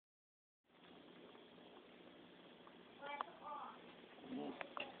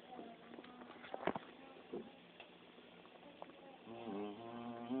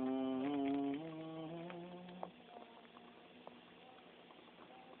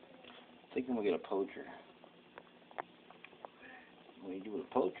thinking we'll get a poacher. What you do with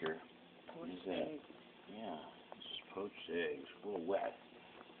a poacher is that, yeah, this is poached eggs, a little wet,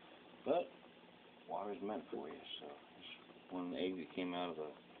 but water's meant for you. So this one egg that came out of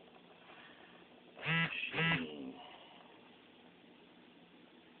the machine.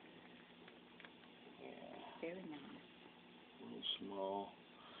 Yeah. Very nice. Little small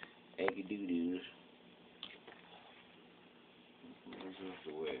eggy doo-doos. There's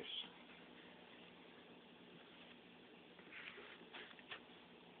the waste.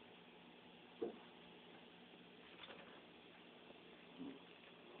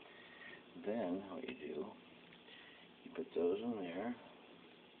 Then what you do, you put those in there.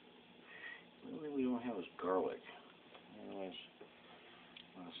 Really, we don't have is garlic. Otherwise,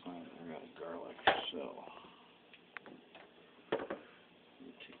 last night I got garlic. So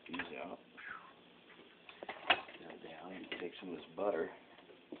you take these out. Put that down. You take some of this butter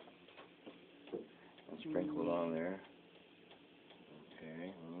and sprinkle it on there.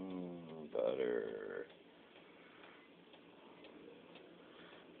 Okay, butter.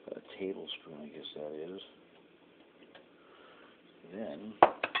 A tablespoon, I guess that is. Then,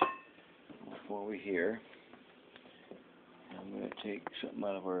 before we're here, I'm going to take something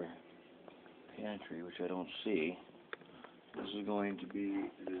out of our pantry, which I don't see. This is going to be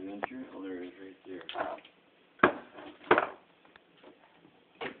an adventure. Oh, there it is right there.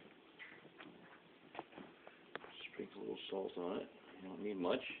 Sprinkle a little salt on it. You don't need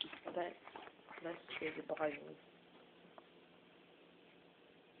much. Let's hear the boil.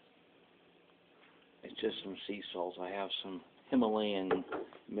 It's just some sea salt. I have some Himalayan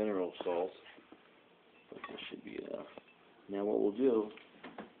mineral salt, but this should be enough. Now what we'll do,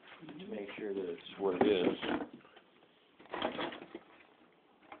 to make sure that it's what it is,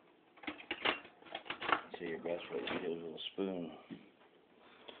 say your best way to use a little spoon.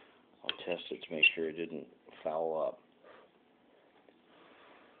 I'll test it to make sure it didn't foul up.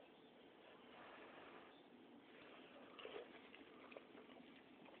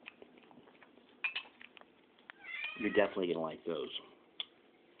 You're definitely going to like those.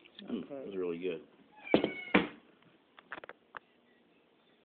 Those are really good.